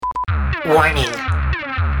Warning.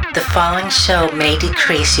 The following show may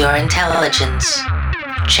decrease your intelligence.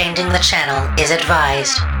 Changing the channel is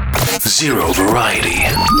advised. Zero variety.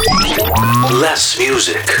 Less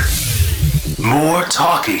music. More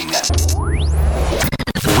talking.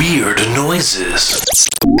 Weird noises.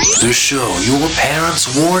 The show your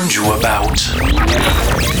parents warned you about.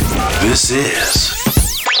 This is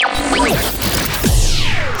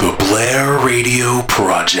the Blair Radio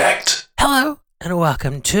Project. Hello, and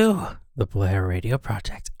welcome to the Blair Radio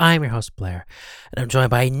Project. I'm your host, Blair, and I'm joined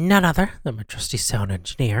by none other than my trusty sound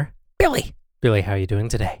engineer, Billy. Billy, how are you doing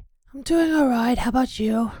today? I'm doing alright. How about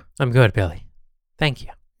you? I'm good, Billy. Thank you.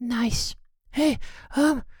 Nice. Hey,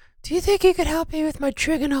 do you think you could help me with my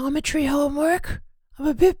trigonometry homework? I'm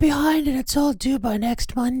a bit behind and it's all due by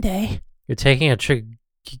next Monday. You're taking a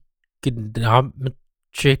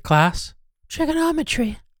trigonometry class?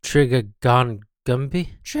 Trigonometry. Trigonometry?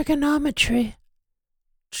 Trigonometry.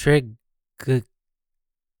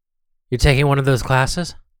 You're taking one of those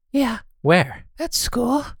classes? Yeah. Where? At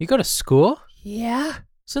school. You go to school? Yeah.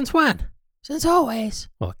 Since when? Since always.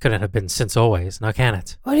 Well, it couldn't have been since always, now can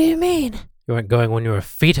it? What do you mean? You weren't going when you were a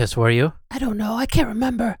fetus, were you? I don't know. I can't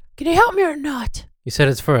remember. Can you help me or not? You said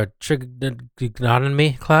it's for a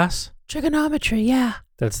trigonometry class? Trigonometry, yeah.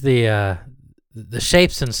 That's the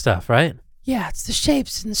shapes and stuff, right? Yeah, it's the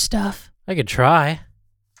shapes and stuff. I could try.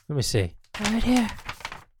 Let me see. Right here.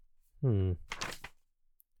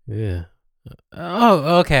 Yeah.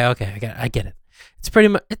 Oh, okay. I get it. It's pretty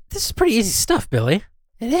much. This is pretty easy stuff, Billy.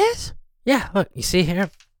 It is? Yeah. Look, you see here.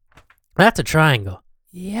 That's a triangle.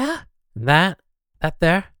 Yeah. And that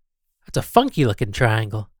there, that's a funky looking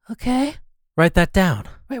triangle. Okay. Write that down.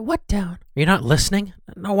 Wait, what down? You're not listening?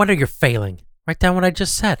 No wonder you're failing. Write down what I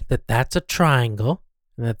just said. That's a triangle,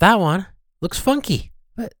 and that one looks funky.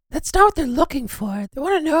 But that's not what they're looking for. They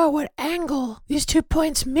want to know what angle these 2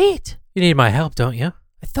 points meet. You need my help, don't you?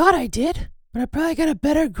 I thought I did, but I probably got a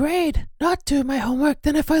better grade not doing my homework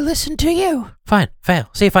than if I listened to you. Fine, fail.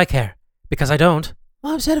 See if I care. Because I don't.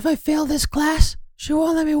 Mom said if I fail this class, she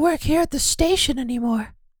won't let me work here at the station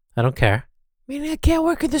anymore. I don't care. Meaning I can't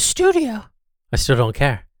work in the studio. I still don't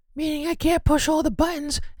care. Meaning I can't push all the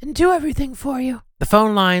buttons and do everything for you. The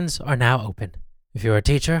phone lines are now open. If you're a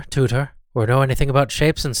teacher, tutor, or know anything about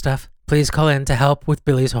shapes and stuff, please call in to help with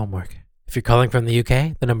Billy's homework. If you're calling from the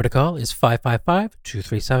UK, the number to call is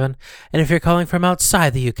 555-237. And if you're calling from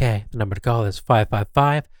outside the UK, the number to call is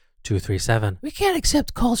 555-237. We can't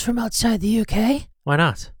accept calls from outside the UK. Why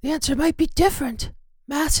not? The answer might be different.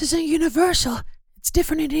 Maths isn't universal. It's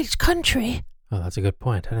different in each country. Oh, that's a good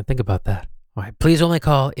point. I didn't think about that. All right, please only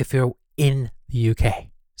call if you're in the UK,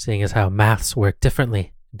 seeing as how maths work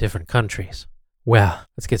differently in different countries. Well,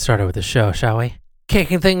 let's get started with the show, shall we?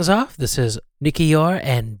 Kicking things off, this is Nicky Yor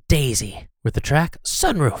and Daisy with the track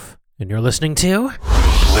Sunroof. And you're listening to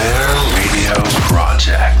Blair Radio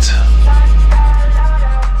Project.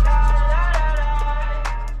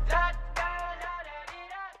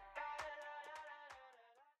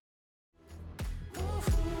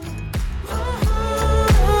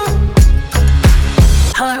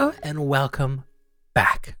 Hello and welcome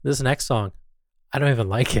back. This next song, I don't even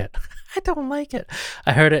like it. I don't like it.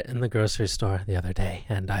 I heard it in the grocery store the other day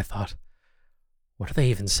and I thought, what are they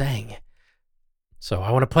even saying? So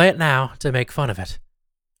I want to play it now to make fun of it.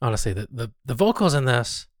 Honestly, the vocals in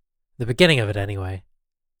this, the beginning of it anyway,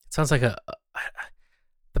 it sounds like the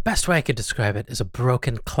best way I could describe it is a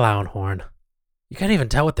broken clown horn. You can't even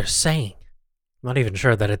tell what they're saying. I'm not even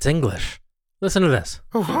sure that it's English. Listen to this.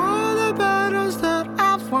 Of all the battles that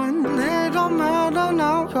I've won, they don't matter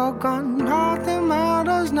now, you're gone. Nothing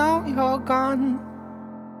matters now, you're gone.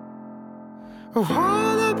 Of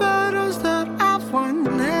all the battles that I've won,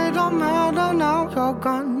 they don't matter now, you're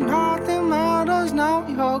gone. Nothing matters now,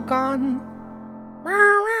 you're gone.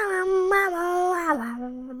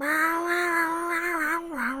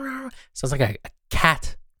 Sounds like a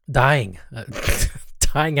cat dying. A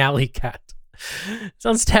dying alley cat.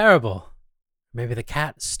 Sounds terrible. Maybe the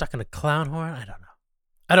cat's stuck in a clown horn? I don't know.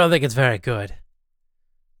 I don't think it's very good.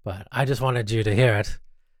 But I just wanted you to hear it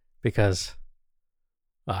because,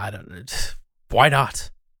 well, I don't know. Why not?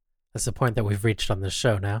 That's the point that we've reached on this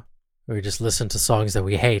show now. Where we just listen to songs that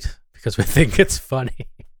we hate because we think it's funny.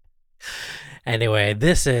 Anyway,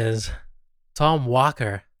 this is Tom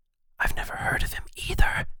Walker. I've never heard of him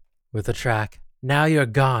either. With the track Now You're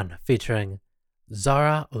Gone featuring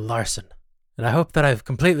Zara Larsson. And I hope that I've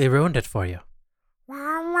completely ruined it for you.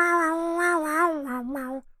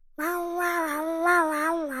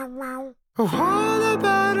 Of all the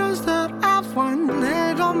battles that I've won,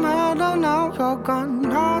 they don't matter now, you're gone.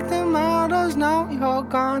 Nothing matters now, you're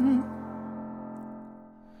gone.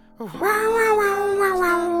 I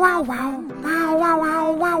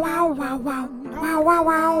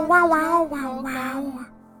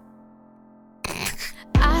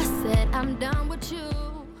said I'm done with you,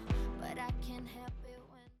 but I can't help it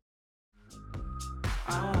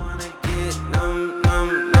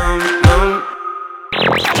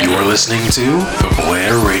when You're listening to the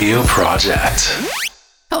Blair Radio Project.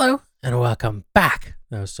 Hello, and welcome back.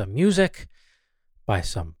 That was some music by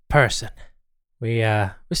some person. We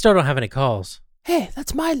still don't have any calls. Hey,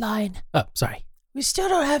 that's my line. Oh, sorry. We still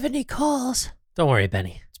don't have any calls. Don't worry,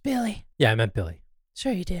 Benny. It's Billy. Yeah, I meant Billy.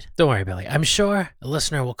 Sure you did. Don't worry, Billy. I'm sure a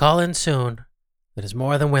listener will call in soon that is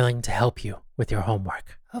more than willing to help you with your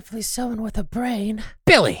homework. Hopefully someone with a brain.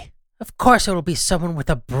 Billy! Of course it will be someone with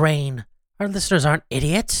a brain. Our listeners aren't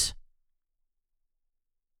idiots.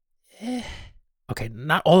 Okay,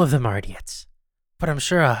 not all of them are idiots. But I'm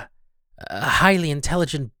sure a highly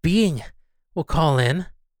intelligent being will call in,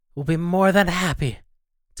 will be more than happy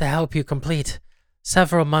to help you complete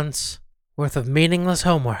several months worth of meaningless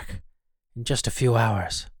homework in just a few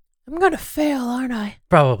hours. I'm gonna fail, aren't I?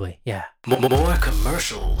 Probably, yeah. More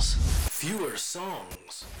commercials, fewer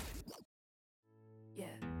songs.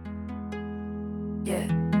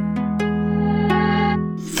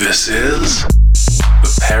 This is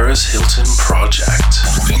the Paris Hilton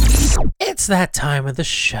Project. It's that time of the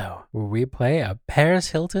show where we play a Paris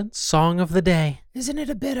Hilton song of the day. Isn't it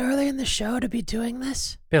a bit early in the show to be doing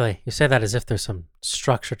this? Billy, you say that as if there's some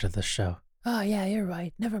structure to this show. Oh, yeah, you're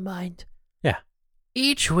right. Never mind. Yeah.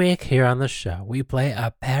 Each week here on the show, we play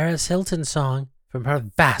a Paris Hilton song from her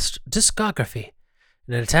vast discography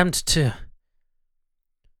in an attempt to,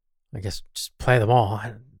 I guess, just play them all.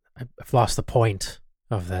 I've lost the point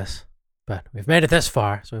of this, but we've made it this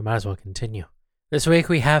far, so we might as well continue. This week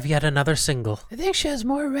we have yet another single. I think she has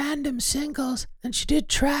more random singles than she did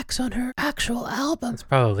tracks on her actual album. That's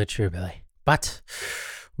probably true, Billy. But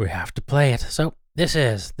we have to play it. So this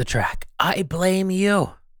is the track I Blame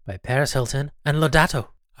You by Paris Hilton and Lodato.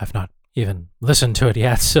 I've not even listened to it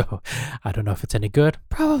yet, so I don't know if it's any good.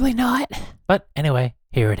 Probably not. But anyway,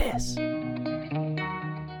 here it is.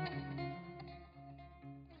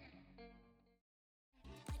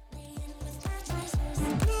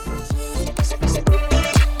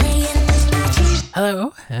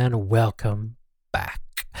 Hello and welcome back.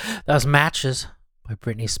 That was Matches by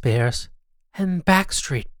Britney Spears and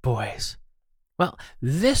Backstreet Boys. Well,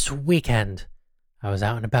 this weekend I was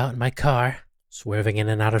out and about in my car, swerving in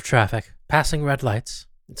and out of traffic, passing red lights.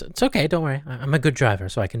 It's okay, don't worry. I'm a good driver,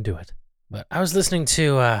 so I can do it. But I was listening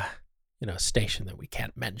to, a station that we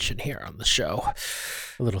can't mention here on the show.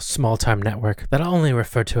 A little small-time network that I'll only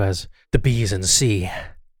refer to as the B's and C.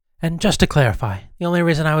 And just to clarify, the only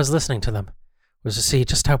reason I was listening to them was to see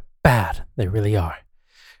just how bad they really are.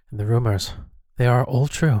 And the rumors, they are all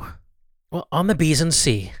true. Well, on the B's and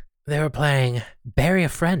C, they were playing Bury a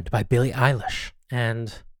Friend by Billie Eilish.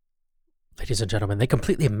 And, ladies and gentlemen, they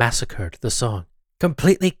completely massacred the song.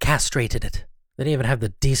 Completely castrated it. They didn't even have the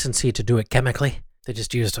decency to do it chemically. They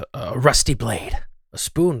just used a rusty blade. A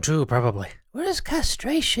spoon, too, probably. What does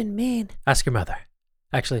castration mean? Ask your mother.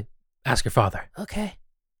 Actually, ask your father. Okay.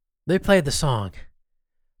 They played the song,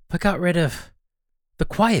 but got rid of the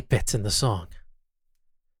quiet bits in the song.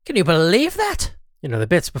 Can you believe that? You know, the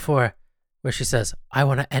bits before where she says, I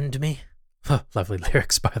want to end me. Lovely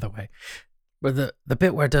lyrics, by the way. But the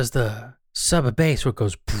bit where it does the sub bass where it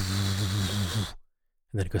goes and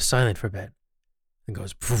then it goes silent for a bit. And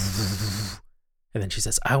goes and then she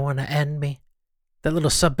says, I want to end me. That little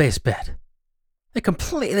sub bass bit. They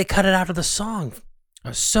completely cut it out of the song. I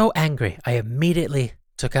was so angry, I immediately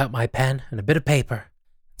took out my pen and a bit of paper.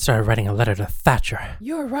 Started writing a letter to Thatcher.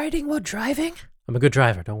 You were writing while driving? I'm a good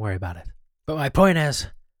driver, don't worry about it. But my point is,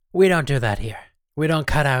 we don't do that here. We don't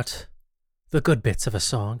cut out the good bits of a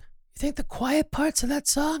song. You think the quiet parts of that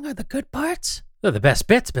song are the good parts? They're the best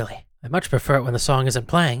bits, Billy. I much prefer it when the song isn't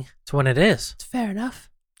playing to when it is. It's fair enough.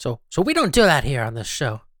 So we don't do that here on this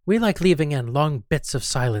show. We like leaving in long bits of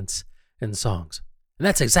silence in songs. And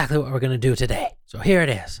that's exactly what we're going to do today. So here it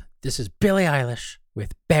is. This is Billie Eilish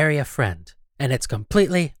with Bury a Friend. And it's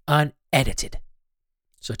completely unedited.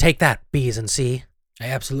 So take that, B's and C. I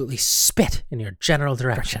absolutely spit in your general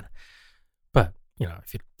direction. But,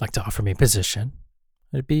 if you'd like to offer me a position,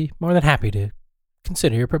 I'd be more than happy to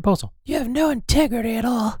consider your proposal. You have no integrity at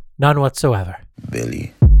all. None whatsoever.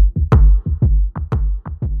 Billy.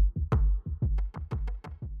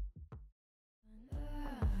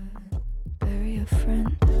 bury a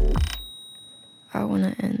friend. I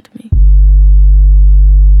wanna end me.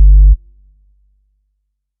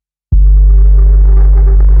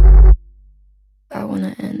 I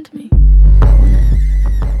wanna end me. I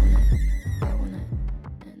wanna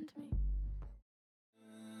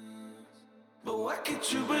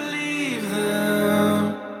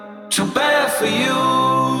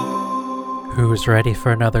Who's ready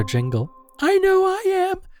for another jingle? I know I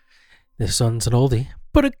am. This one's an oldie,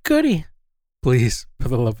 but a goodie. Please, for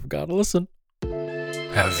the love of God, listen.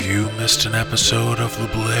 Have you missed an episode of the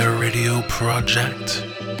Blair Radio Project?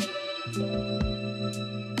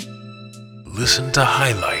 Listen to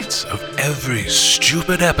highlights of every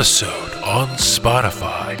stupid episode on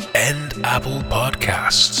Spotify and Apple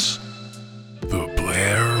Podcasts. The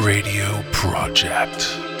Blair Radio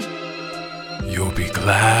Project. You'll be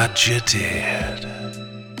glad you did.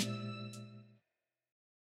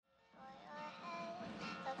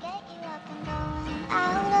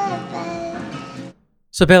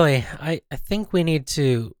 So, Billy, I think we need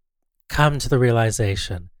to come to the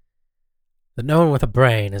realization that no one with a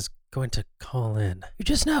brain is going to call in. You're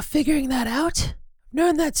just now figuring that out? I've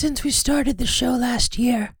known that since we started the show last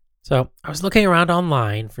year. So, I was looking around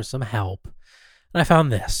online for some help, and I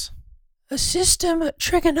found this. A system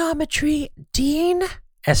trigonometry Dean?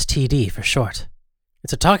 STD for short.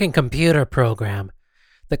 It's a talking computer program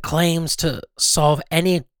that claims to solve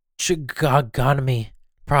any trigonometry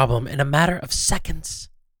problem in a matter of seconds.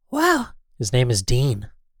 Wow. His name is Dean.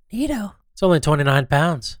 Neato. It's only 29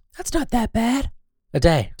 pounds. That's not that bad. A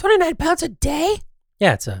day. 29 pounds a day?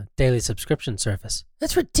 Yeah, it's a daily subscription service.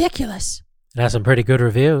 That's ridiculous. It has some pretty good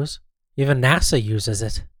reviews. Even NASA uses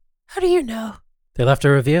it. How do you know? They left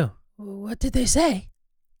a review. What did they say?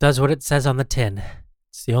 Does what it says on the tin.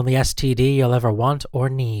 It's the only STD you'll ever want or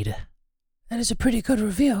need. That is a pretty good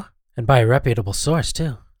review. And by a reputable source,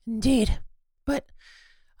 too. Indeed. But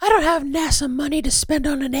I don't have NASA money to spend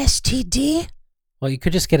on an STD. Well, you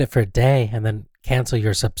could just get it for a day and then cancel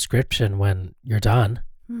your subscription when you're done.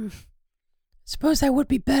 Suppose that would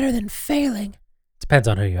be better than failing. Depends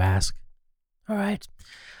on who you ask. All right.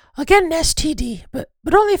 I'll get an STD, but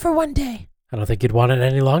only for one day. I don't think you'd want it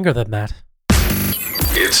any longer than that.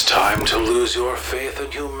 It's time to lose your faith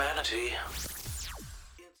in humanity.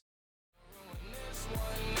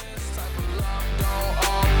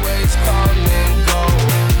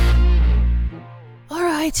 All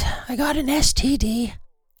right, I got an STD.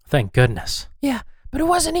 Thank goodness. Yeah, but it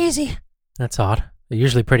wasn't easy. That's odd. They're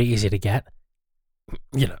usually pretty easy to get.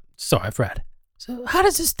 So I've read. So how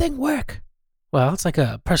does this thing work? Well, it's like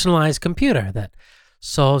a personalized computer that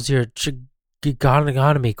solves your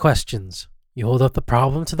trigonometry questions. You hold up the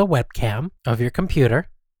problem to the webcam of your computer,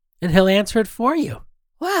 and he'll answer it for you.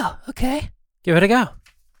 Wow, okay. Give it a go.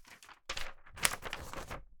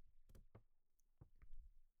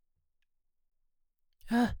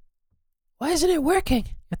 Why isn't it working?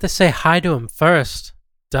 You have to say hi to him first.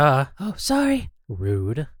 Duh. Oh, sorry.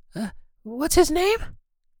 Rude. What's his name?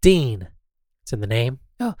 Dean. It's in the name.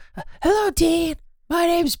 Oh, hello, Dean. My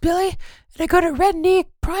name's Billy, and I go to Red Knee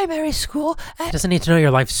Primary School He at... doesn't need to know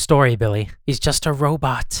your life story, Billy. He's just a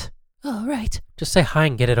robot. Oh, right. Just say hi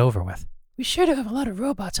and get it over with. We sure do have a lot of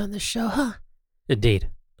robots on this show, huh? Indeed.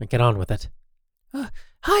 Now get on with it.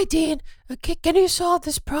 Hi, Dean. Can you solve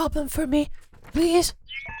this problem for me, please?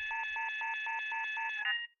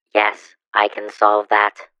 Yes, I can solve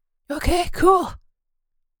that. Okay, cool.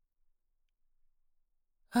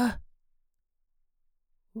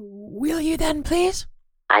 Will you then, please?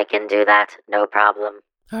 I can do that, no problem.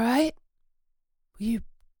 All right. Will you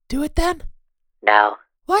do it then? No,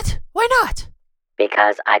 What? Why not?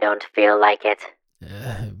 because I don't feel like it.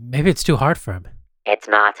 Maybe it's too hard for him. It's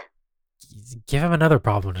not. Give him another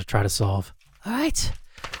problem to try to solve. All right.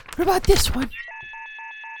 What about this one?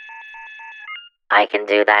 I can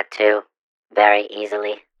do that too. Very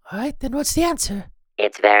easily. All right, then what's the answer?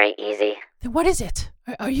 It's very easy. Then what is it?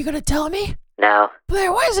 Are you going to tell me? No,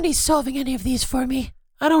 Blair, why isn't he solving any of these for me?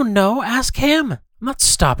 I don't know. Ask him. I'm not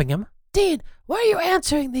stopping him. Dean, why are you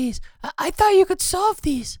answering these? I thought you could solve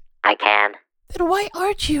these. I can. Then why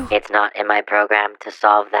aren't you? It's not in my program to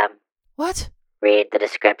solve them. What? Read the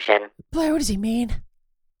description. Blair, what does he mean?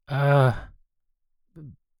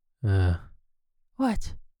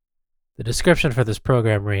 What? The description for this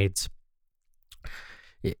program reads,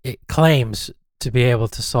 it claims to be able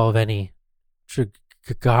to solve any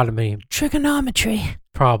Trigonometry.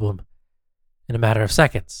 problem in a matter of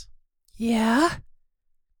seconds. Yeah?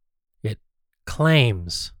 It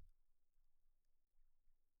claims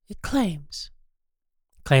It claims.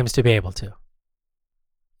 to be able to.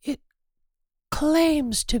 It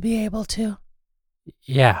claims to be able to.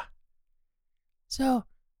 Yeah. So,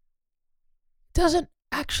 it doesn't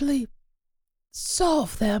actually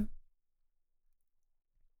solve them.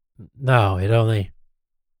 No, it only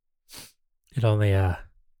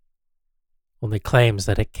claims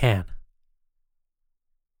that it can.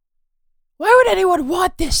 Why would anyone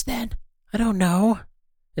want this then? I don't know.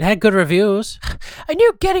 It had good reviews. I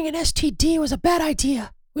knew getting an STD was a bad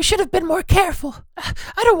idea. We should have been more careful. I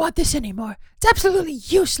don't want this anymore. It's absolutely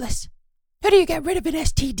useless. How do you get rid of an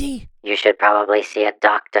STD? You should probably see a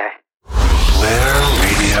doctor. Blair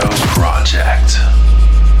Radio Project.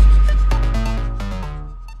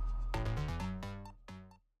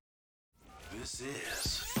 This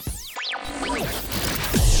is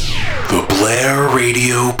the Blair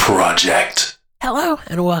Radio Project. Hello,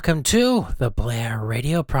 and welcome to the Blair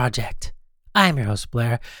Radio Project. I'm your host,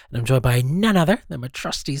 Blair, and I'm joined by none other than my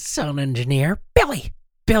trusty sound engineer, Billy.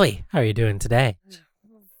 Billy, how are you doing today?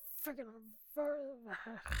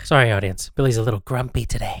 Sorry, audience. Billy's a little grumpy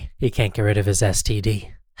today. He can't get rid of his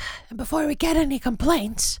STD. And before we get any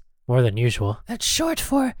complaints, More than usual. that's short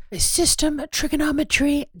for a System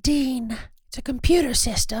Trigonometry Dean. It's a computer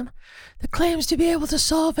system that claims to be able to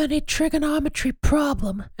solve any trigonometry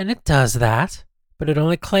problem. And it does that, but it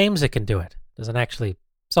only claims it can do it. Doesn't actually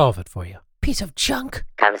solve it for you. Piece of junk.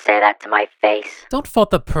 Come say that to my face. Don't fault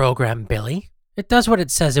the program, Billy. It does what it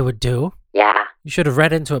says it would do. Yeah. You should have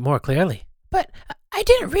read into it more clearly. But I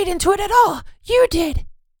didn't read into it at all. You did.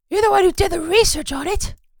 You're the one who did the research on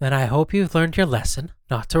it. Then I hope you've learned your lesson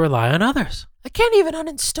not to rely on others. I can't even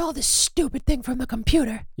uninstall this stupid thing from the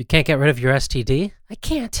computer. You can't get rid of your STD? I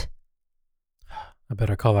can't. I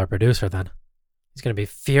better call our producer then. He's going to be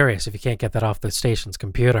furious if you can't get that off the station's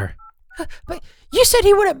computer. But you said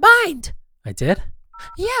he wouldn't mind. I did?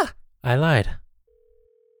 Yeah. I lied.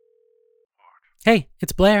 Hey,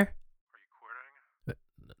 it's Blair. Are you quitting?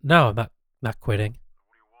 No, I'm not quitting.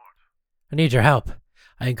 What do you want? I need your help.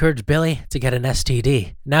 I encouraged Billy to get an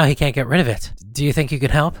STD. Now he can't get rid of it. Do you think you can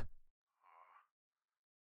help? Billy's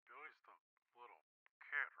the little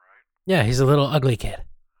kid, right? Yeah, he's a little ugly kid. How old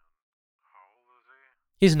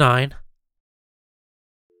is he? He's 9.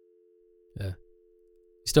 You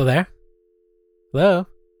still there? Hello?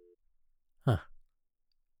 Huh.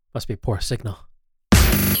 Must be poor signal.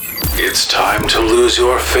 It's time to lose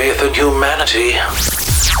your faith in humanity.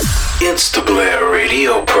 It's the Blair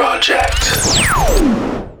Radio Project.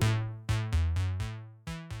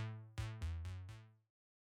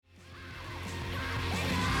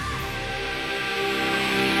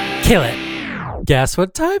 Kill it. Guess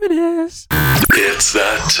what time it is? It's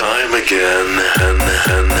that time again.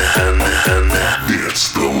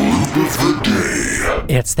 It's the loop of the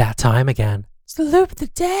day. It's that time again. It's the loop of the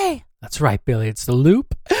day. That's right, Billy. It's the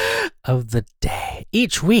loop of the day.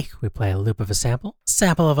 Each week, we play a loop of a sample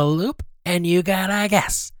of a loop, and you gotta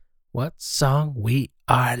guess what song we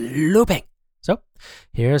are looping. So,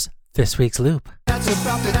 here's this week's loop.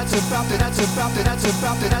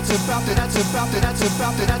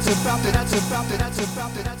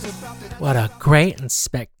 What a great and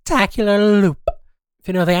spectacular loop. If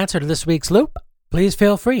you know the answer to this week's loop, please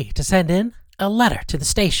feel free to send in a letter to the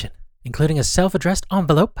station, including a self-addressed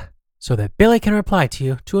envelope, so that Billy can reply to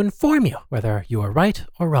you to inform you whether you are right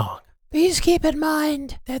or wrong. Please keep in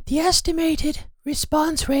mind that the estimated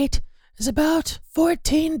response rate is about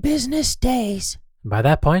 14 business days. And by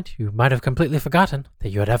that point, you might have completely forgotten that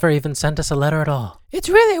you had ever even sent us a letter at all. It's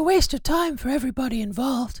really a waste of time for everybody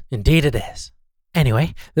involved. Indeed it is.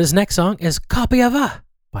 Anyway, this next song is Copy of A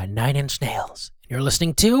by 9 Inch Nails. You're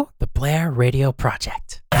listening to the Blair Radio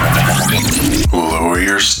Project. Lower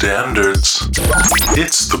your standards.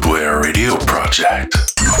 It's the Blair Radio Project.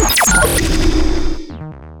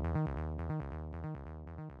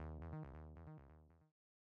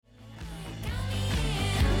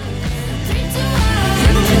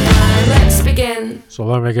 Let's begin. So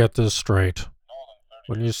let me get this straight.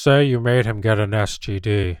 When you say you made him get an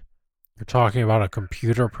STD, you're talking about a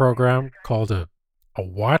computer program called a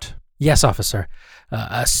what? Yes, officer.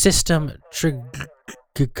 A system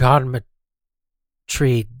trigonometry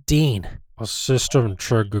dean. A system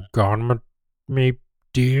trigonometry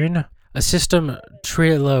dean? A system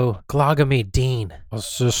trilogamy dean. A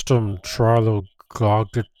system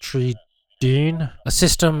trilogamy dean? A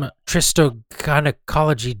system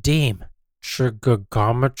tristogynecology dean.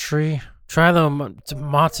 Trigonometry?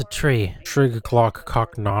 Trilomometry.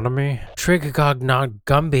 Trigogloconomy?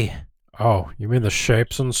 Trigognogumby. Oh, you mean the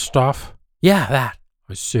shapes and stuff? Yeah, that.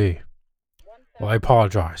 I see. Well, I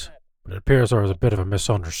apologize, but it appears there was a bit of a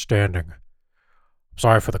misunderstanding. I'm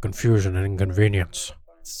sorry for the confusion and inconvenience.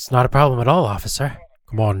 It's not a problem at all, officer.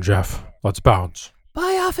 Come on, Jeff. Let's bounce.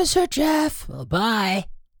 Bye, Officer Jeff. Well, bye.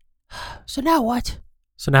 So now what?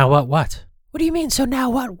 So now what? What do you mean, so now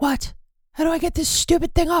what? How do I get this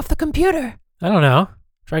stupid thing off the computer? I don't know.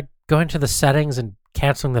 Try going to the settings and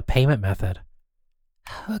canceling the payment method.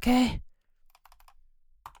 Okay.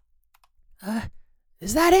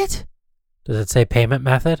 Is that it? Does it say payment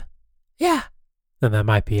method? Yeah. Then that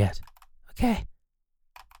might be it. Okay.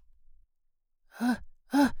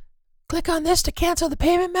 Click on this to cancel the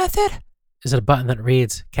payment method? Is it a button that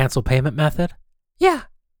reads cancel payment method? Yeah.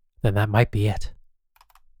 Then that might be it.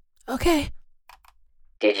 Okay.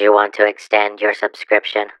 Did you want to extend your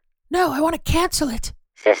subscription? No, I want to cancel it.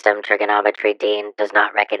 System Trigonometry Dean does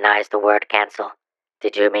not recognize the word cancel.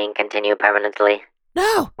 Did you mean continue permanently?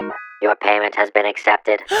 No. Your payment has been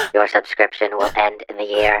accepted. Your subscription will end in the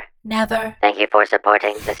year. Never. Thank you for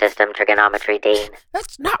supporting the System Trigonometry Dean.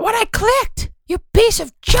 That's not what I clicked. You piece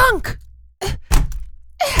of junk.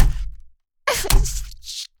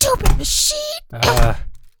 Stupid machine.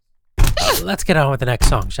 Let's get on with the next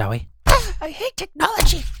song, shall we? I hate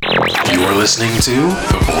technology. You're listening to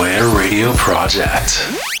the Blair Radio Project.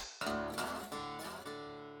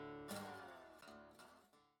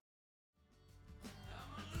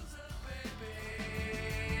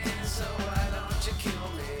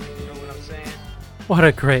 What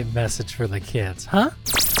a great message for the kids, huh?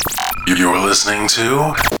 You're listening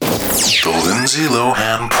to the Lindsay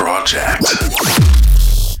Lohan Project.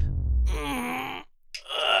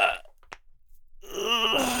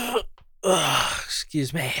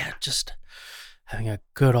 Excuse me, just having a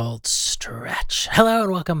good old stretch. Hello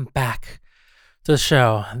and welcome back to the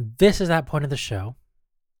show. This is that point of the show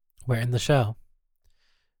where in the show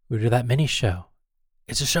we do that mini show.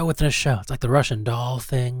 It's a show within a show. It's like the Russian doll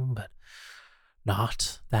thing, but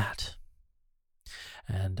not that.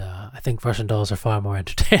 And I think Russian dolls are far more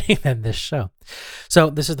entertaining than this show. So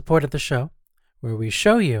this is the point of the show where we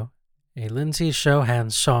show you a Lindsay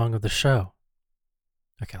Lohan song of the show.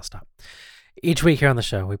 Okay, I'll stop. Each week here on the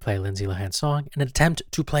show, we play Lindsay Lohan's song in an attempt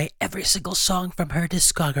to play every single song from her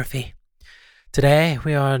discography. Today,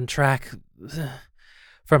 we are on track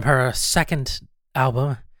from her second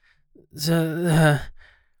album, and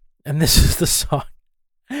this is the song.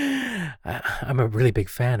 I'm a really big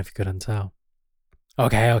fan, if you couldn't tell.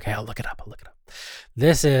 Okay, I'll look it up.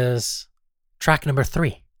 This is track number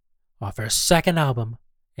 3 off her second album,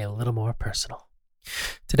 A Little More Personal.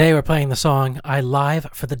 Today we're playing the song I Live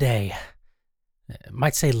for the Day. It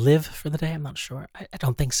might say live for the day, I'm not sure. I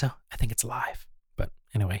don't think so. I think it's live. But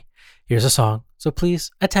anyway, here's a song, so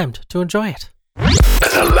please attempt to enjoy it. An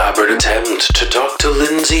elaborate attempt to talk to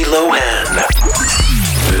Lindsay Lohan.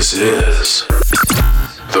 This is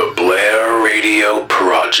the Blair Radio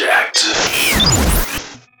Project.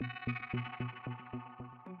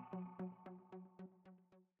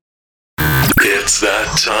 It's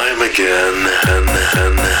that time again, and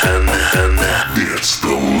it's the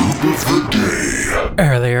loop of the day.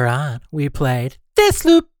 Earlier on, we played this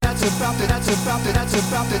loop. If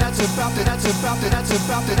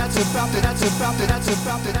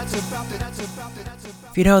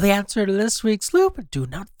you know the answer to this week's loop, do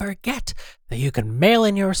not forget that you can mail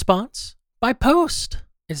in your response by post.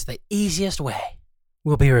 It's the easiest way.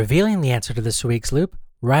 We'll be revealing the answer to this week's loop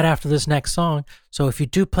right after this next song, so if you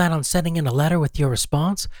do plan on sending in a letter with your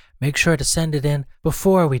response, make sure to send it in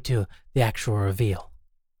before we do the actual reveal.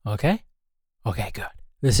 Okay? Okay, good.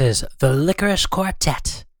 This is the Licorice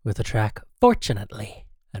Quartet with the track Fortunately.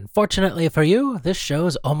 And fortunately for you, this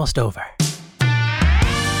show's almost over.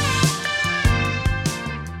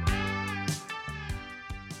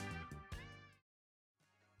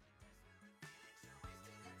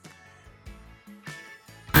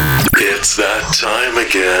 It's that time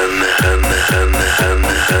again, and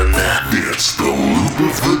it's the loop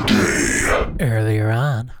of the day. Earlier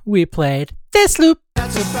on, we played this loop.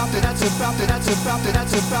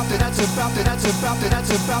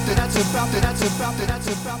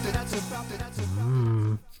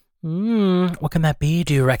 What can that be?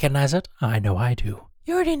 Do you recognize it? I know I do.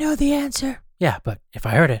 You already know the answer. Yeah, but if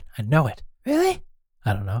I heard it, I'd know it. Really?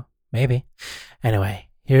 I don't know. Maybe. Anyway,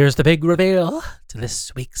 here's the big reveal to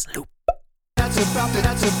this week's loop. That's about the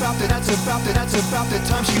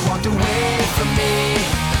time she walked away from me.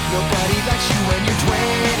 Nobody likes you when you're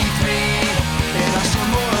 23. And I still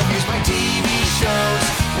more abuse my TV shows.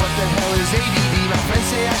 What the hell is ADD? My friends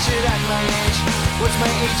say I should act my age. What's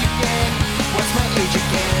my age again? What's my age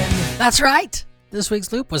again? That's right. This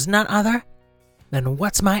week's loop was none other than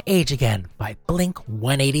What's My Age Again by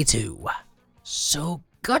Blink-182. So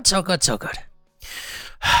good.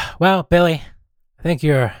 Well, Billy, I think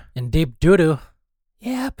you're in deep doo-doo.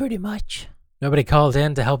 Yeah, pretty much. Nobody called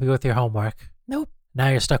in to help you with your homework. Nope. Now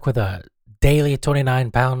you're stuck with a daily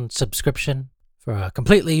 £29 subscription for a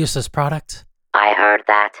completely useless product I heard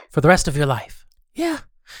that. for the rest of your life. Yeah.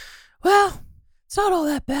 Well, it's not all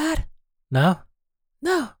that bad. No?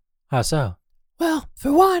 No. How so? Well,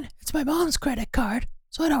 for one, it's my mom's credit card,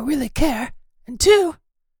 so I don't really care. And two,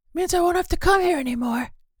 it means I won't have to come here anymore.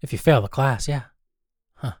 If you fail the class, yeah.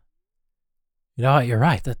 Huh. You know what? You're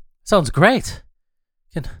right. That sounds great.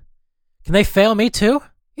 Can they fail me too?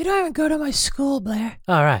 You don't even go to my school, Blair.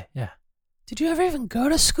 All right, yeah. Did you ever even go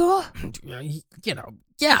to school?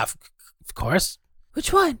 Yeah, of course.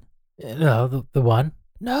 Which one? The one.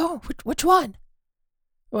 No, which one?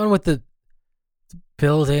 The one with the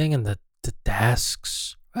building and the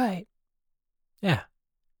desks. Right. Yeah.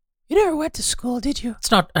 You never went to school, did you?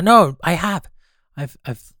 It's not. No, I have. I've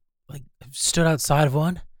stood outside of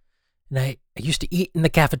one, and I used to eat in the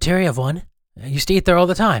cafeteria of one. I used to eat there all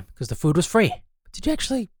the time because the food was free. Did you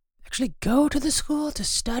actually go to the school to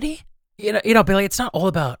study? You know, Billy, it's not all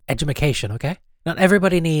about education, okay? Not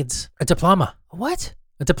everybody needs a diploma. What?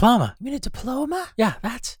 A diploma. You mean a diploma? Yeah,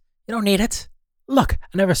 that. You don't need it. Look,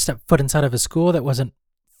 I never stepped foot inside of a school that wasn't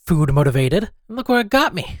food motivated. Look where it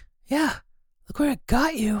got me. Yeah, look where it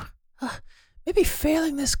got you. Maybe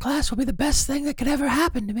failing this class will be the best thing that could ever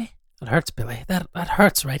happen to me. That hurts, Billy. That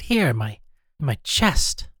hurts right here in my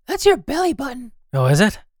chest. That's your belly button. Oh, is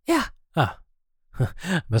it? Yeah. Oh.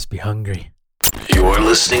 Must be hungry. You're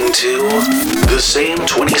listening to the same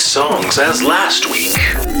 20 songs as last week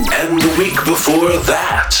and the week before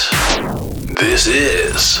that. This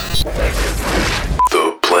is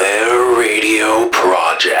the Blair Radio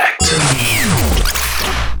Project.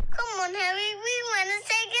 Come on, Harry, we want to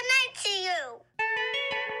say goodnight to you.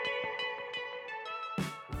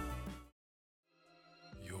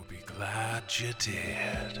 You'll be glad you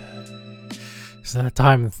did. Is that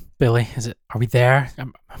time, Billy? Are we there?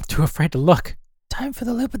 I'm too afraid to look. Time for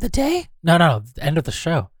the loop of the day? No, the end of the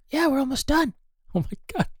show. Yeah, we're almost done. Oh my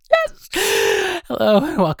God, yes! Hello,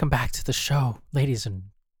 and welcome back to the show, ladies and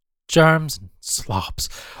germs and slops.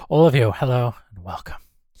 All of you, hello and welcome.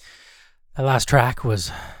 That last track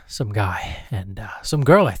was some guy and some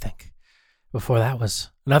girl, I think. Before that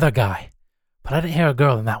was another guy, but I didn't hear a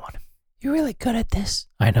girl in that one. You're really good at this.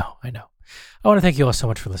 I know. I want to thank you all so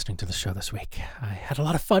much for listening to the show this week. I had a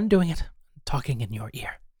lot of fun doing it, talking in your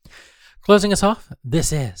ear. Closing us off,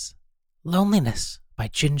 this is Loneliness by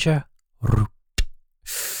Ginger Root.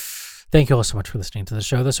 Thank you all so much for listening to the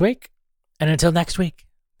show this week. And until next week,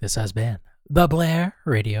 this has been the Blair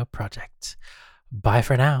Radio Project. Bye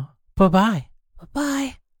for now. Bye-bye.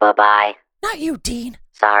 Bye-bye. Bye-bye. Not you, Dean.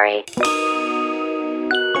 Sorry.